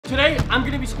Today, I'm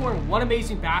going to be scoring one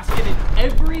amazing basket in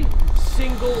every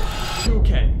single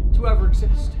 2K to ever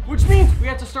exist. Which means we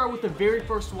have to start with the very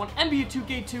first one, NBA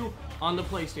 2K2 on the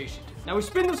PlayStation 2. Now we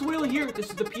spin this wheel here. This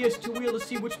is the PS2 wheel to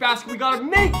see which basket we gotta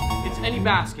make. It's any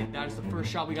basket. That is the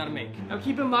first shot we gotta make. Now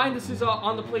keep in mind, this is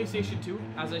on the PlayStation 2,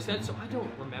 as I said, so I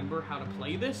don't remember how to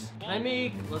play this. Can I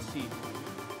make, let's see.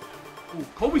 Ooh,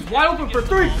 Kobe's wide open for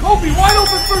three. Kobe wide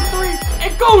open for three.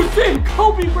 It goes in.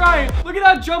 Kobe Bryant. Look at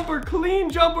that jumper. Clean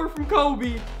jumper from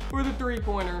Kobe for the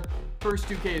three-pointer. First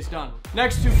 2K is done.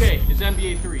 Next 2K is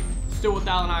NBA 3. Still with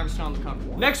Allen Iverson on the cover.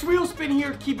 Next wheel spin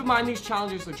here. Keep in mind these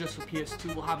challenges are just for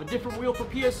PS2. We'll have a different wheel for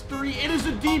PS3. It is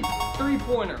a deep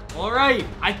three-pointer. All right.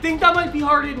 I think that might be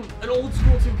hard in an old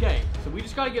school 2K. So we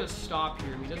just got to get a stop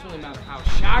here. I mean, it doesn't really matter how.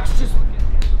 Shaq's just...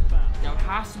 Now it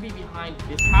has to be behind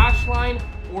his hash line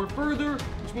or further,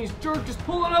 which means Dirk just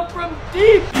pulling up from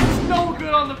deep. It's no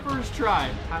good on the first try.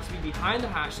 It has to be behind the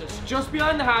hash. That's just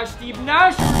behind the hash. Steve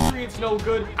Nash for three. It's no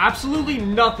good. Absolutely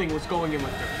nothing was going in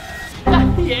with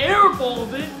Dirk. He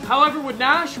airballed it. However, with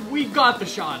Nash, we got the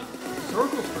shot.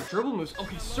 Circles for dribble moves.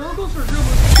 Okay, circles for dribble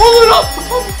moves. Pull it up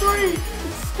from three.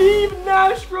 Steve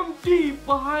Nash from deep.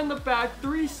 Behind the back.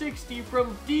 360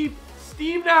 from deep.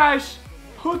 Steve Nash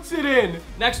puts it in.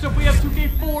 Next up, we have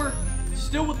 2K4.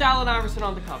 Still with Allen Iverson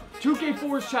on the cover.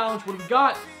 2K4's challenge. What do we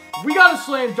got? We got a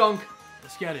slam dunk.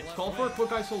 Let's get it. Call for a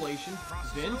quick isolation.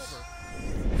 Vince.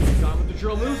 Got with the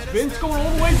drill moves. Vince going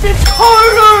all the way. Vince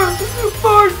Carter!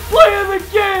 First play of the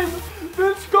game!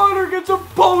 Vince Carter gets a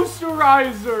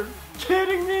posterizer.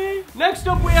 Kidding me? Next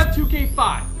up, we have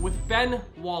 2K5 with Ben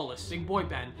Wallace, big boy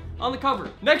Ben, on the cover.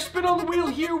 Next spin on the wheel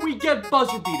here, we get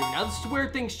buzzer beater. Now this is where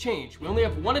things change. We only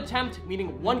have one attempt,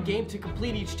 meaning one game to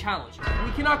complete each challenge. If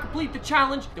we cannot complete the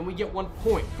challenge, then we get 1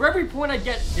 point. For every point I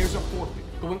get, there's a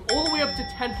forfeit. Going all the way up to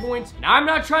 10 points. Now I'm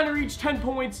not trying to reach 10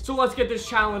 points, so let's get this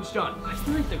challenge done. I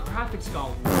feel like the graphics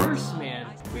got worse, man.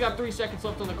 We got 3 seconds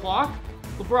left on the clock.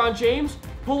 LeBron James,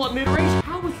 pull up mid-range.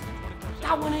 How was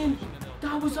that one in?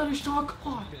 That was on a shot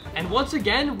clock. And once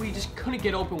again, we just couldn't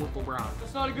get open with LeBron.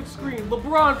 That's not a good screen.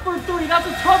 LeBron for three. That's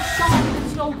a tough shot.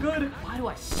 It's no good. Why do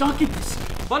I suck at this?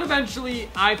 But eventually,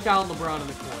 I found LeBron in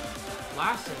the corner.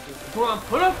 Last second, LeBron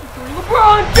put up the three.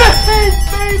 LeBron, yes,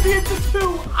 baby, it's a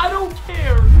two. I don't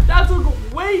care. That took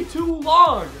way too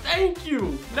long. Thank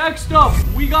you. Next up,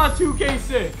 we got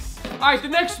 2K6. All right, the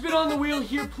next spin on the wheel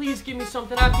here. Please give me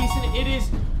something half decent. It is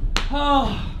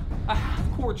a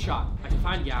half-court shot. I can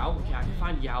find Yao. Okay, I can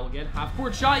find Yao again.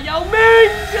 Half-court shot. Yao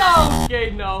Ming!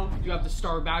 Okay, no. You have the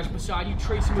star badge beside you.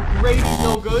 Tracy McGrady,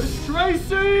 no good.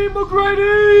 Tracy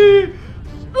McGrady!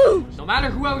 Ooh. No matter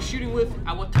who I was shooting with,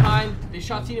 at what time, this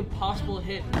shot seemed impossible to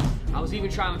hit. I was even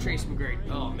trying with Tracy McGrady.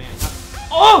 Oh, man.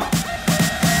 Oh!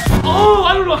 Oh,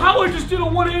 I don't know how I just did a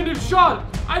one-handed shot.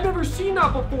 I've never seen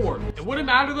that before. It wouldn't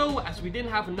matter, though, as we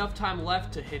didn't have enough time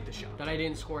left to hit the shot. That I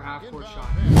didn't score a half-court shot.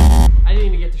 I didn't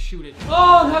even get to shoot it.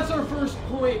 Oh, that's our first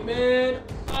point, man.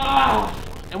 Ah.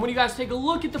 And when you guys take a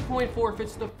look at the point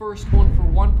forfeits, the first one for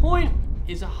 1 point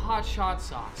is a hot shot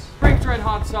sauce. Frank Dread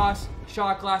hot sauce,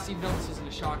 shot glass, even though this isn't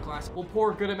a shot glass. We'll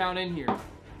pour a good amount in here.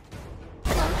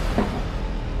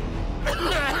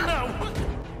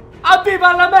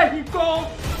 ¡Viva la Mexico!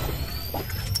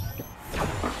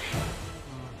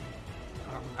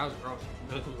 That was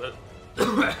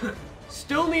gross.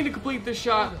 Still need to complete this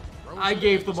shot. I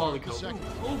gave the ball to Kobe.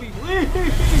 Kobe, please!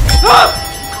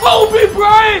 Kobe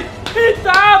Bryant hit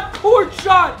the half-court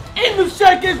shot in the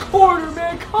second quarter,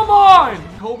 man. Come on!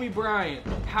 Kobe Bryant,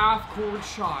 half-court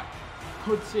shot,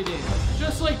 puts it in.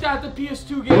 Just like that, the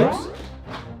PS2 games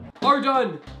are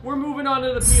done. We're moving on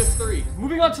to the PS3.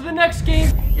 Moving on to the next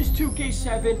game is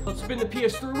 2K7. Let's spin the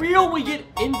PS3 wheel. We get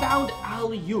inbound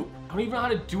alley-oop. I don't even know how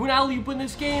to do an alley-oop in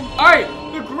this game. All right,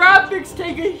 the graphics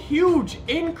take a huge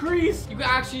increase. You can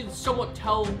actually somewhat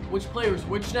tell which player is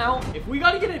which now. If we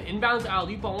got to get an inbound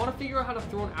alley-oop, I want to figure out how to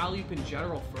throw an alley-oop in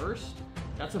general first.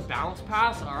 That's a bounce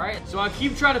pass, all right? So I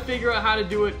keep trying to figure out how to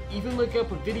do it, even look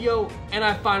up a video, and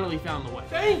I finally found the way.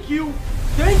 Thank you.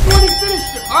 Thank you when you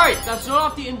finished it. All right, that's not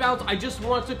off the inbounds. I just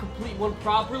wanted to complete one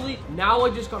properly. Now I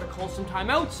just got to call some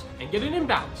timeouts and get an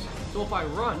inbounds. So if I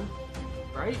run,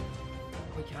 right?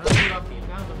 Wait, can I do it off the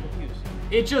inbounds? I'm confused.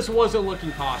 It just wasn't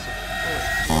looking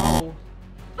possible.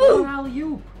 Oh, an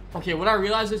alley-oop. Okay, what I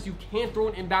realized is you can't throw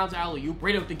an inbounds alley-oop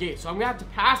right out the gate. So I'm gonna have to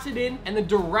pass it in and then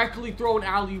directly throw an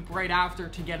alley-oop right after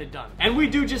to get it done. And we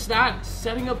do just that,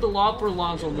 setting up the lob for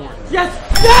Alonzo Mourning. Yes!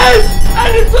 Yes!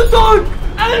 And it's a dunk!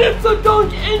 And it's a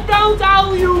dunk! Inbounds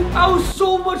alley-oop! That was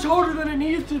so much harder than it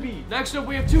needed to be. Next up,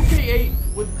 we have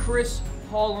 2K8 with Chris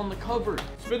Paul on the cover.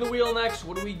 Spin the wheel next.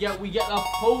 What do we get? We get a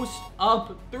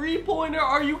post-up three-pointer.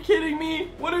 Are you kidding me?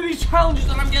 What are these challenges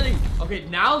that I'm getting? Okay,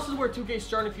 now this is where 2K is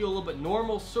starting to feel a little bit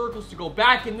normal. Circles to go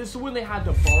back, and this is when they had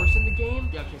the bars in the game.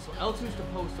 Yeah, okay, so L2 is to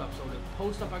post-up. So to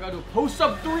post-up, I gotta do a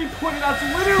post-up three-pointer. That's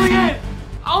literally it.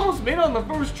 I almost made it on the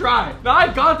first try. Now,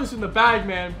 I got this in the bag,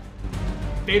 man.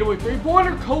 Fadeaway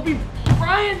three-pointer. Kobe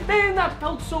Bryant. Man, that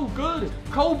felt so good.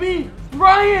 Kobe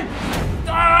Bryant.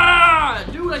 Ah,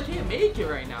 dude, I can't make it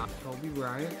right now. Kobe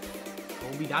Bryant.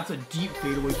 Kobe, that's a deep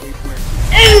fadeaway three-pointer.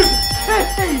 In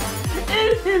his face!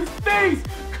 In his face!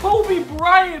 Kobe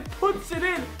Bryant puts it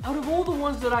in. Out of all the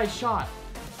ones that I shot,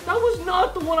 that was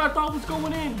not the one I thought was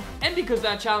going in. And because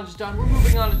that challenge is done, we're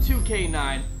moving on to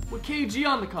 2K9 with KG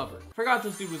on the cover. Forgot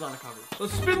this dude was on the cover.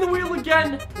 Let's spin the wheel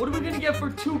again. What are we gonna get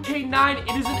for 2K9?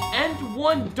 It is an end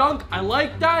one dunk. I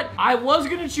like that. I was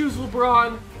gonna choose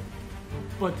LeBron,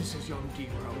 but this is Young D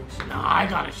Rose. Nah, I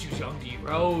gotta choose Young D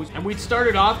Rose. And we'd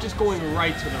started off just going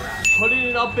right to the rack, putting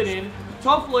it up and in.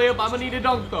 Tough layup. I'm gonna need a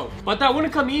dunk though. But that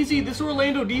wouldn't come easy. This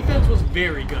Orlando defense was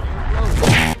very good.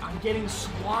 I'm getting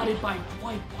swatted by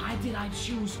Dwight. Why did I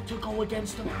choose to go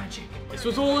against the Magic? This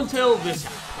was all until this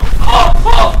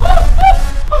happened.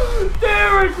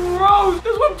 Derrick Rose!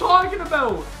 This is what I'm talking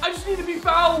about! I just need to be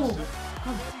fouled!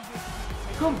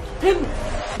 Come, him!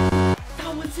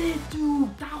 That was it,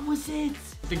 dude! That was it!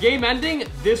 The game ending,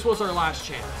 this was our last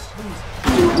chance.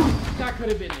 Dude, that could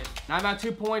have been it. Now I'm at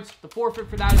 2 points. The forfeit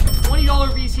for that is a $20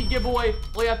 VC giveaway.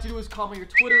 All you have to do is comment your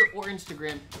Twitter or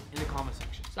Instagram in the comment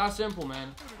section. It's that simple,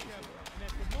 man.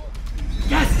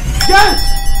 Yes!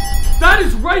 Yes! That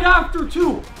is right after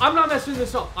 2. I'm not messing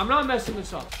this up. I'm not messing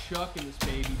this up. Chucking this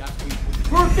baby. That's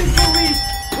beautiful. Perfect release.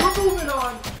 We're moving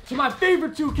on to my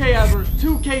favorite 2K ever,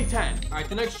 2K10. All right,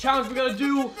 the next challenge we gotta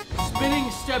do,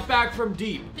 spinning step back from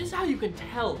deep. This is how you can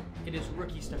tell it is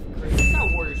rookie Stephen Curry. It's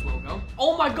that Warriors logo.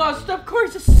 Oh my God, Steph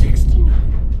Curry's a 69.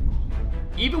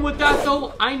 Even with that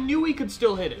though, I knew he could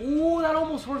still hit it. Ooh, that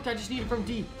almost worked. I just need it from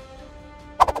deep.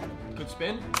 Good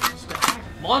spin. Step back.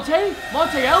 Monte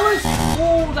Ellis.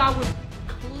 Oh, that was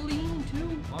clean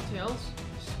too. Monte Ellis.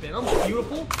 Spin him.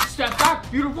 Beautiful. Step back.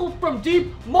 Beautiful. From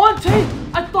deep. Monte.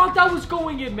 I thought that was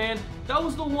going in, man. That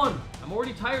was the one. I'm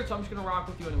already tired, so I'm just going to rock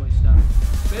with you anyway, Steph.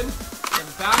 Spin.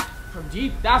 Step back. From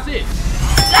deep. That's it.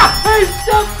 Hey,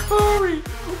 Steph Curry.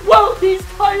 Well, he's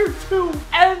tired too.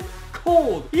 And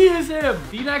cold. He is him.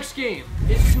 The next game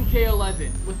is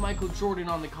 2K11 with Michael Jordan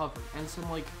on the cover and some,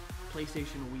 like,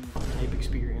 PlayStation Wii type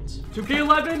experience.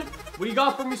 2K11, what do you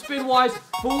got for me spin-wise?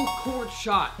 Full court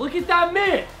shot. Look at that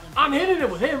man. I'm hitting it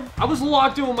with him. I was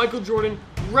locked in with Michael Jordan,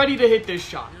 ready to hit this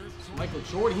shot. So Michael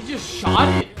Jordan, he just shot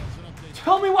it.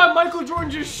 Tell me why Michael Jordan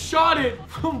just shot it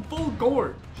from full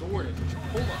court. Jordan,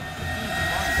 hold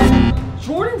on.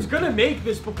 Jordan's gonna make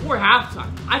this before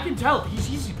halftime. I can tell.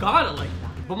 He's got it like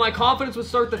that. But my confidence would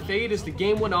start to fade as the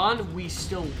game went on. We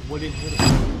still wouldn't hit it.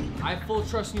 I have full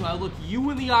trust in you. I look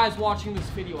you in the eyes watching this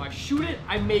video. I shoot it,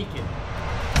 I make it.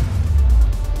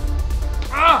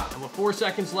 Ah! And with 4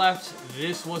 seconds left,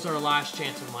 this was our last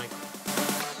chance of Michael.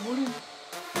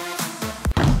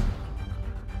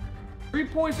 3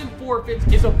 points and forfeits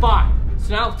is a bye.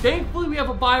 So now, thankfully, we have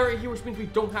a bye right here, which means we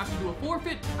don't have to do a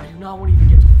forfeit. I do not want to even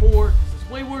get to 4. It's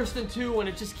way worse than 2, and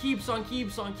it just keeps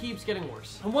getting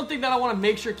worse. And one thing that I want to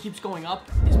make sure keeps going up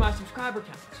is my subscriber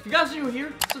count. So if you guys are new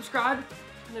here, subscribe.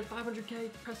 And at 500K,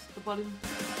 press the button.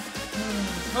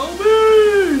 Kobe!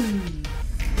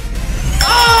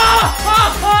 Oh!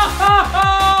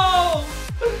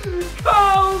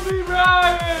 Kobe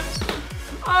Bryant!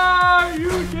 Are you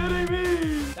kidding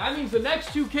me? That means the next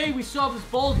 2K, we still have this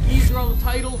bald geezer on the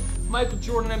title, Michael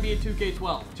Jordan NBA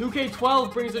 2K12.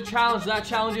 2K12 brings a challenge. That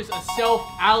challenge is a self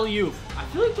alley-oop. I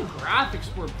feel like the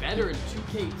graphics were better in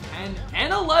 2K10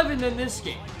 and 11 than this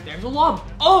game. There's a lob.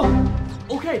 Oh!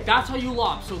 Okay, that's how you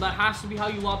lob. So that has to be how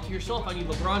you lob to yourself. I need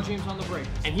LeBron James on the break.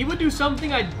 And he would do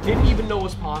something I didn't even know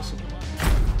was possible.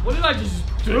 What did I just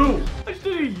do? I just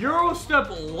did a Euro step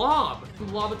lob. To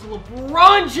lob it to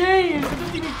LeBron James. It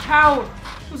doesn't even count.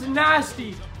 It was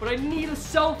nasty. But I need a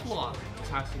self lob. This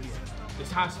has to be it.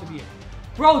 This has to be it.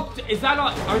 Bro, is that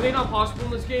not, are they not possible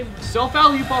in this game? Self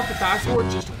alley-oop off the backboard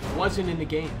just wasn't in the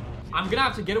game. I'm gonna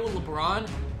have to get it with LeBron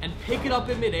and pick it up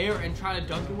in midair and try to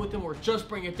dunk it with him, or just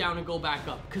bring it down and go back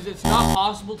up, because it's not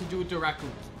possible to do it directly.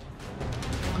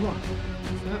 Come on.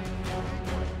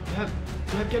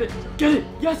 Get it. Get it.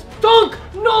 Yes. Dunk.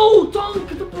 No. Dunk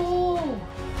the ball.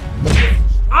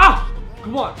 Ah.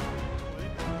 Come on.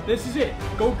 This is it.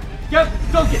 Go. Get.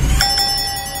 Dunk it.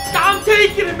 I'm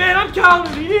taking it, man. I'm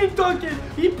counting it. He didn't dunk it.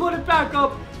 He put it back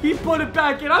up. He put it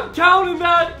back in. I'm counting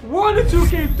that. We're on to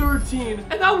 2K13.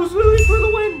 And that was literally for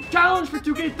the win. Challenge for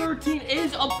 2K13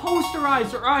 is a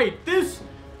posterizer. All right, this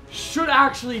should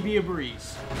actually be a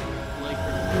breeze. Like,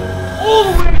 all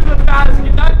the way to the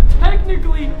basket. That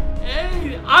technically,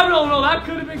 hey, I don't know. That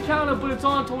could have been counted, but it's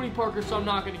on Tony Parker, so I'm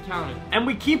not going to count it. And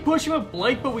we keep pushing with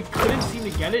Blake, but we couldn't seem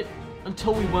to get it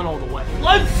until we went all the way.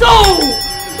 Let's go!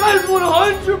 That is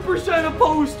 100% a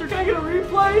poster. Can I get a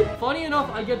replay? Funny enough,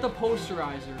 I get the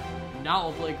posterizer, not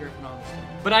with Blake Griffin on this team.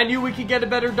 But I knew we could get a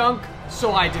better dunk,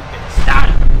 so I did this.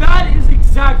 That is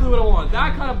exactly what I want.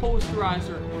 That kind of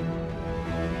posterizer.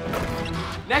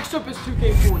 Next up is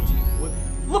 2K14 with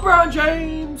LeBron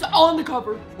James on the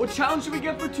cover. What challenge do we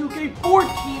get for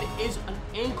 2K14 is an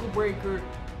ankle breaker,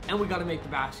 and we got to make the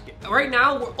basket. Right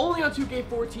now, we're only on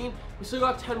 2K14. We still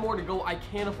got 10 more to go. I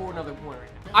can't afford another point right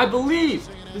now. I believe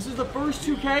this is the first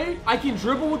 2K I can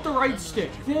dribble with the right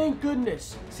stick. Thank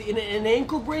goodness. See, an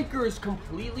ankle breaker is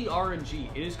completely RNG.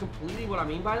 It is completely, what I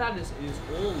mean by that is it is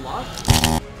all luck.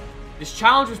 This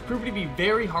challenge was proven to be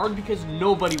very hard because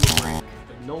nobody would break.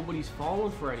 But nobody's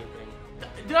falling for anything.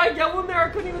 Did I get one there? I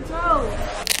couldn't even tell.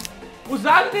 Was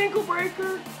that an ankle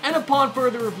breaker? And upon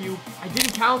further review, I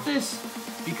didn't count this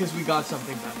because we got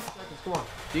something better. Come on,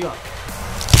 D up.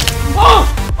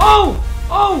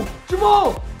 Oh,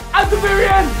 Jamal, at the very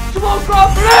end, Jamal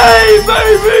Crawford, hey,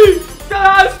 baby!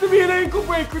 That has to be an ankle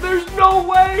breaker, there's no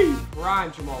way!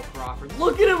 Prime Jamal Crawford,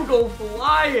 look at him go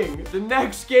flying! The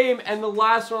next game and the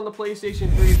last one on the PlayStation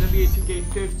 3 is NBA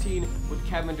 2K15 with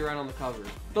Kevin Durant on the cover.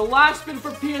 The last spin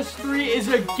for PS3 is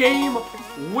a game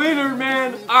winner,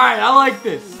 man. All right, I like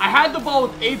this. I had the ball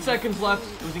with 8 seconds left.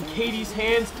 It was in KD's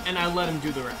hands, and I let him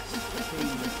do the rest. KD,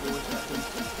 4 seconds,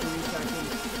 3 seconds,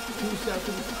 2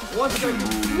 seconds, 1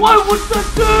 second. What was the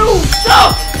 2?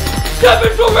 No!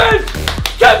 Kevin Durant!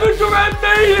 Kevin Durant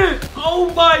made it!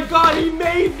 Oh my God, he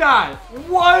made that!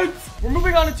 What? We're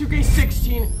moving on to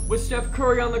 2K16 with Steph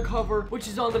Curry on the cover, which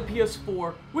is on the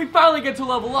PS4. We finally get to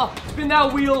level up. Spin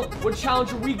that wheel. What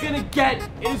challenge are we gonna get?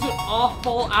 It is an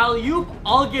off-ball alley-oop.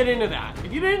 I'll get into that.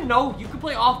 If you didn't know, you can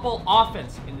play off-ball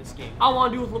offense in this game. I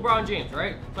want to do with LeBron James,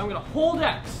 right? So I'm gonna hold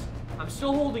X. I'm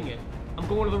still holding it. I'm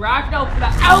going to the rack now for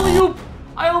that alley-oop.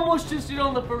 I almost just did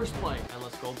on the first play. And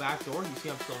let's go back door. You see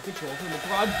I'm still in control from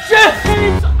LeBron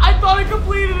James. I thought I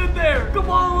completed it there. Come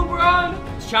on,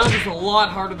 LeBron. This challenge is a lot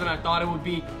harder than I thought it would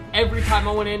be. Every time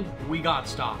I went in, we got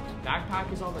stopped.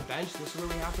 Backpack is on the bench. This is where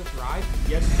we have to thrive.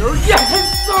 Yes, sir. Yes,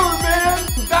 sir, man.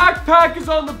 Backpack is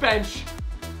on the bench.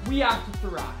 We have to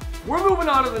thrive. We're moving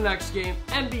on to the next game,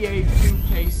 NBA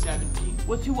 2K17.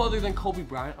 With who other than Kobe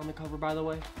Bryant on the cover, by the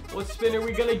way? What spin are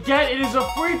we gonna get? It is a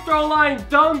free throw line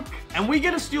dunk. And we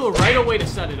get a steal right away to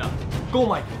set it up. Go,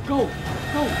 Mike. Go.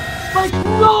 Go. Mike.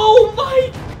 No,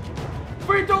 Mike.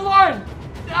 Free throw line.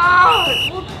 Ah,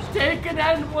 we'll take an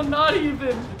end one, not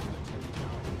even.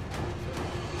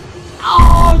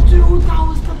 Oh, dude, that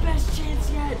was the best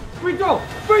chance yet. Free throw.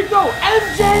 Free throw.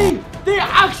 MJ. They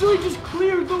actually just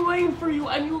cleared the lane for you,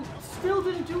 and you still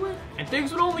didn't do it. And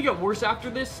things would only get worse after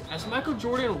this, as Michael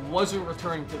Jordan wasn't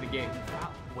returning to the game.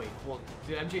 Wait, hold on.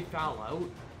 Did MJ foul out?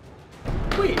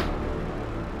 Wait.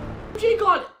 MJ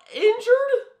got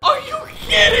injured? Are you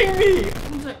kidding me?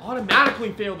 It means I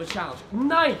automatically failed the challenge.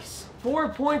 Nice. 4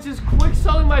 points is quick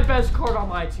selling my best card on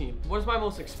my team. What is my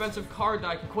most expensive card that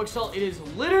I can quick sell? It is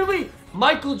literally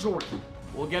Michael Jordan.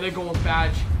 We'll get a gold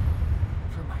badge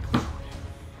for Michael Jordan.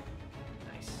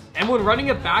 Nice. And when running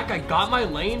it back, I got my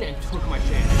lane and took my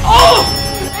chance. Oh!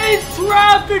 In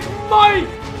traffic, Mike!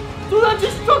 So that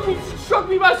just struck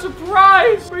me by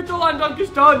surprise. Free throw line dunk is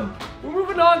done. We're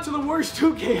moving on to the worst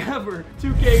 2K ever.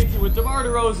 2K18 with DeMar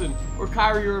DeRozan or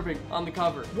Kyrie Irving on the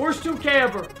cover. Worst 2K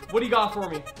ever. What do you got for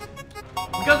me?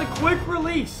 We got the quick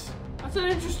release. That's an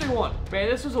interesting one. Man,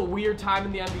 this was a weird time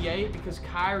in the NBA because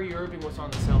Kyrie Irving was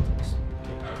on the Celtics.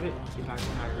 Get back to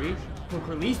Kyrie. Quick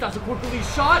release. That's a quick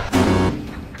release shot.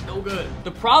 No good.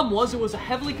 The problem was it was a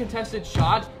heavily contested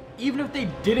shot even if they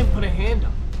didn't put a hand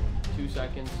up. 2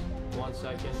 seconds. 1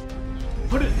 second.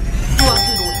 Put it.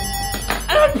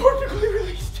 And I perfectly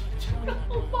released it.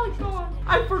 Oh my God.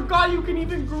 I forgot you can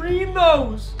even green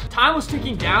those. Time was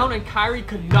ticking down and Kyrie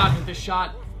could not hit the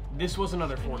shot. This was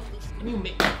another forfeit. And you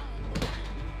make.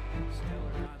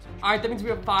 Alright, that means we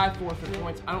have 5 forfeit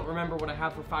points. I don't remember what I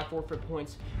have for 5 forfeit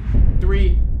points.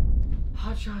 3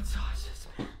 hot shot sauces,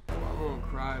 man. I'm gonna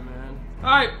cry, man.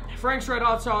 Alright, Frank's Red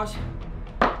Hot Sauce.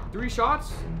 3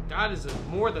 shots? That is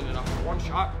more than enough for 1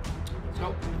 shot. Let's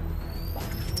go.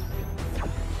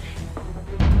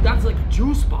 That's like a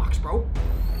juice box, bro.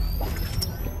 Let's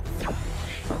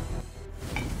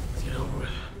get over with.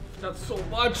 That's so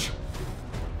much.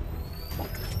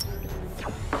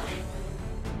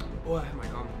 Oh, my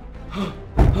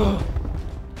God.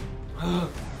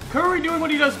 Curry doing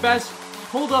what he does best.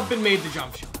 Pulled up and made the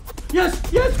jump shot. Yes,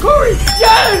 yes, Curry!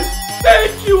 Yes!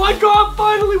 Thank you! I got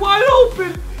finally wide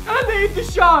open! And I made the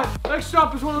shot! Next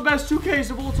up is one of the best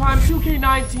 2Ks of all time,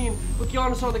 2K19, with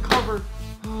Giannis on the cover.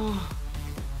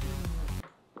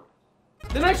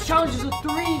 The next challenge is a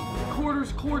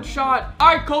 3/4 court shot.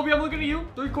 All right, Kobe, I'm looking at you.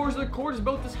 3/4 of the court is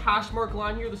about this hash mark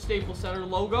line here, the Staples Center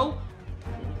logo.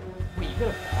 Wait, you got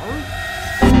a bar?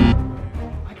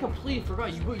 I completely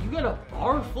forgot. You got a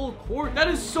bar full court? That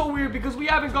is so weird because we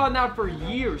haven't gotten that for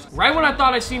years. Right when I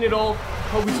thought I seen it all,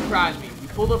 Kobe surprised me. We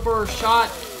pulled up for a shot,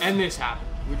 and this happened.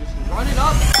 We're just running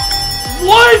up.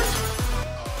 What?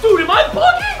 Dude, am I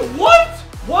bugging? What?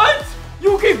 What?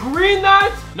 You can green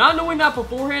that? Not knowing that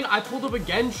beforehand, I pulled up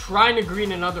again trying to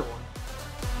green another one.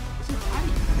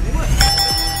 What?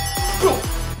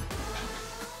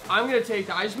 I'm gonna take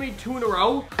that. I just made 2 in a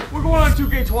row. We're going on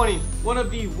 2K20. One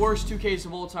of the worst 2Ks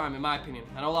of all time, in my opinion.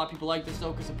 I know a lot of people like this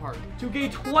though, because of Park.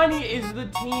 2K20 is the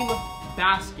team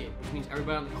basket, which means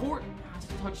everybody on the court has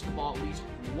to touch the ball at least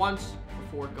once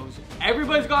before it goes in.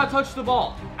 Everybody's gotta touch the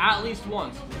ball at least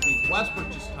once, which means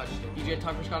Westbrook just touched it. PJ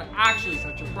Tucker's gotta actually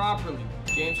touch it properly.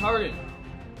 James Harden,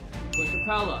 Clint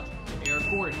Capella, Eric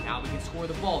Gordon. Now we can score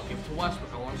the ball. Give it to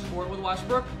Westbrook. I want to score it with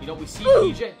Westbrook. You know, we see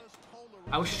PJ.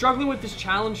 I was struggling with this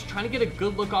challenge, trying to get a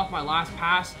good look off my last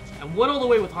pass, and went all the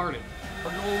way with Harden.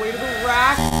 Harden all the way to the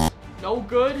rack. No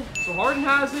good. So Harden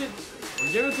has it.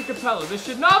 We're giving it to Capella. This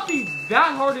should not be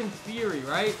that hard in theory,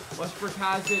 right? Westbrook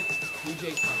has it.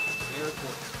 PJ Tucker. Eric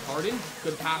Gordon. Harden,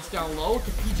 good pass down low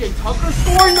to PJ Tucker,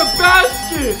 scoring the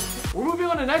basket! We're moving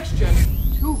on to next gen,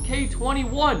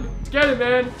 2K21. Let's get it,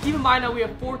 man. Keep in mind now we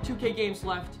have 4 2K games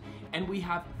left, and we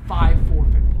have 5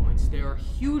 forfeit points. There are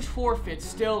huge forfeits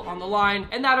still on the line,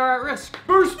 and that are at risk.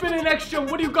 First spin in next gen,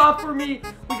 what do you got for me?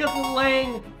 We got the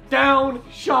laying down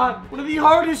shot, one of the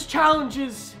hardest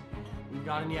challenges we've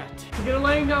gotten yet. To get a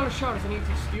laying down shot is I need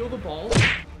to steal the ball,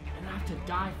 and I have to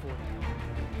dive for it.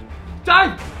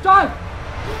 Dive! Dive!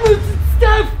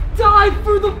 Steph, dive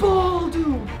for the ball,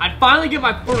 dude! I'd finally get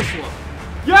my first look.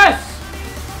 Yes!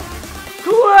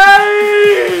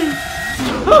 Clay!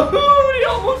 He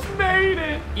almost made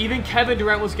it! Even Kevin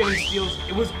Durant was getting steals.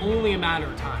 It was only a matter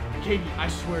of time. Katie, I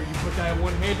swear you put that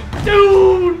one-handed.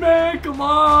 Dude, man, come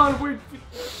on! We're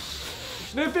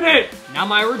sniffing it! Now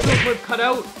my original clip cut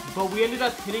out, but we ended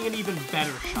up hitting an even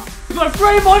better shot. Like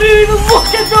Draymond didn't even look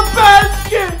at the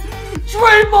basket!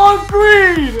 Draymond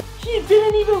Green! He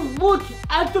didn't even look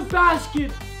at the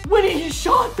basket when he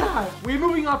shot that. We're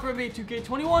moving on from NBA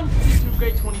 2K21 to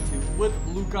 2K22 with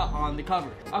Luka on the cover.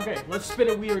 Okay, let's spin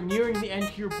it. We are nearing the end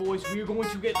here, boys. We are going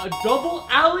to get a double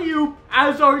alley-oop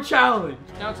as our challenge.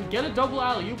 Now, to get a double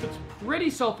alley-oop, it's pretty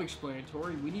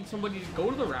self-explanatory. We need somebody to go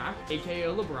to the rack, aka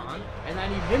LeBron, and I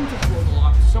need him to throw the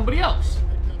lob to somebody else.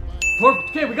 Perfect.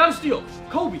 Okay, we got a steal.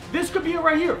 Kobe, this could be it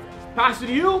right here. Pass it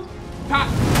to you.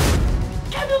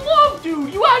 Kevin Love,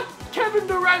 dude, you had Kevin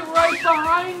Durant right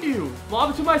behind you. Lob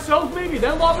it to myself, maybe,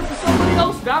 then lob it to somebody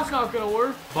else. That's not gonna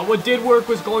work. But what did work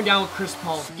was going down with Chris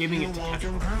Paul, giving it to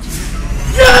Kevin.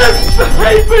 Yes,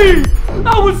 baby!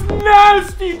 That was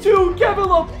nasty, too. Kevin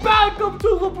Love back up to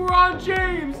LeBron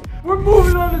James. We're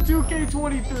moving on to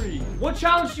 2K23. What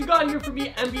challenge you got here for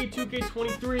me, NBA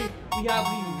 2K23? We have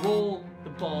the roll the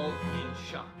ball in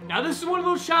shot. Now, this is one of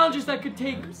those challenges that could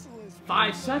take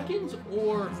 5 seconds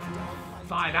or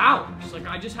 5 hours. Like,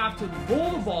 I just have to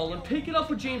roll the ball and pick it up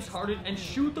with James Harden and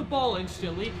shoot the ball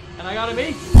instantly, and I gotta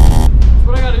make it. That's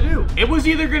what I gotta do. It was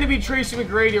either gonna be Tracy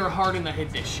McGrady or Harden that hit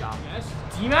this shot. Yes.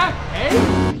 T-Mac,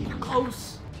 hey,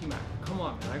 close. T-Mac, come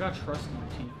on, man. I got trust in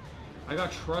you, T. I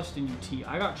got trust in you, T.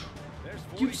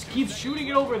 You just keep shooting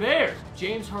it over there.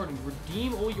 James Harden,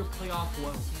 redeem all your playoff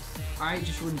woes. All right,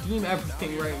 just redeem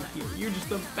everything right here. You're just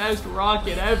the best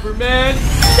Rocket ever, man.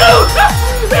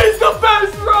 He's the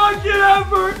best Rocket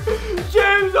ever.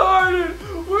 James Harden.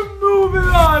 We're moving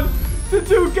on to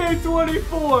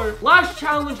 2K24. Last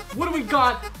challenge. What do we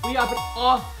got? We have an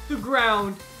off the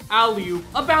ground alley-oop,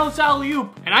 a bounce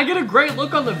alley-oop, and I get a great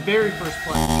look on the very first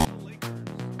play.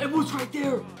 It was right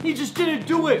there. He just didn't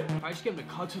do it. I just get him to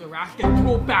cut to the rack and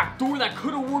throw it back door. That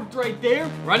could have worked right there.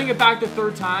 Running it back the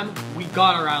third time, we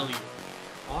got our alley.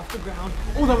 Off the ground.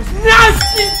 Oh, that was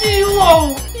nasty,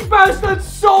 D-Lo. He passed that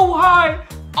so high.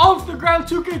 Off the ground,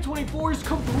 2K24 is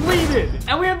completed.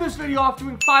 And we have this video off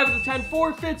doing 5 of the 10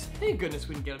 forfeits. Thank goodness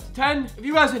we can get up to 10. If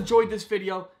you guys enjoyed this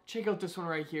video, check out this one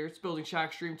right here. It's Building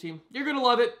Shaq's Dream Team. You're gonna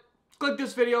love it. Click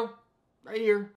this video right here.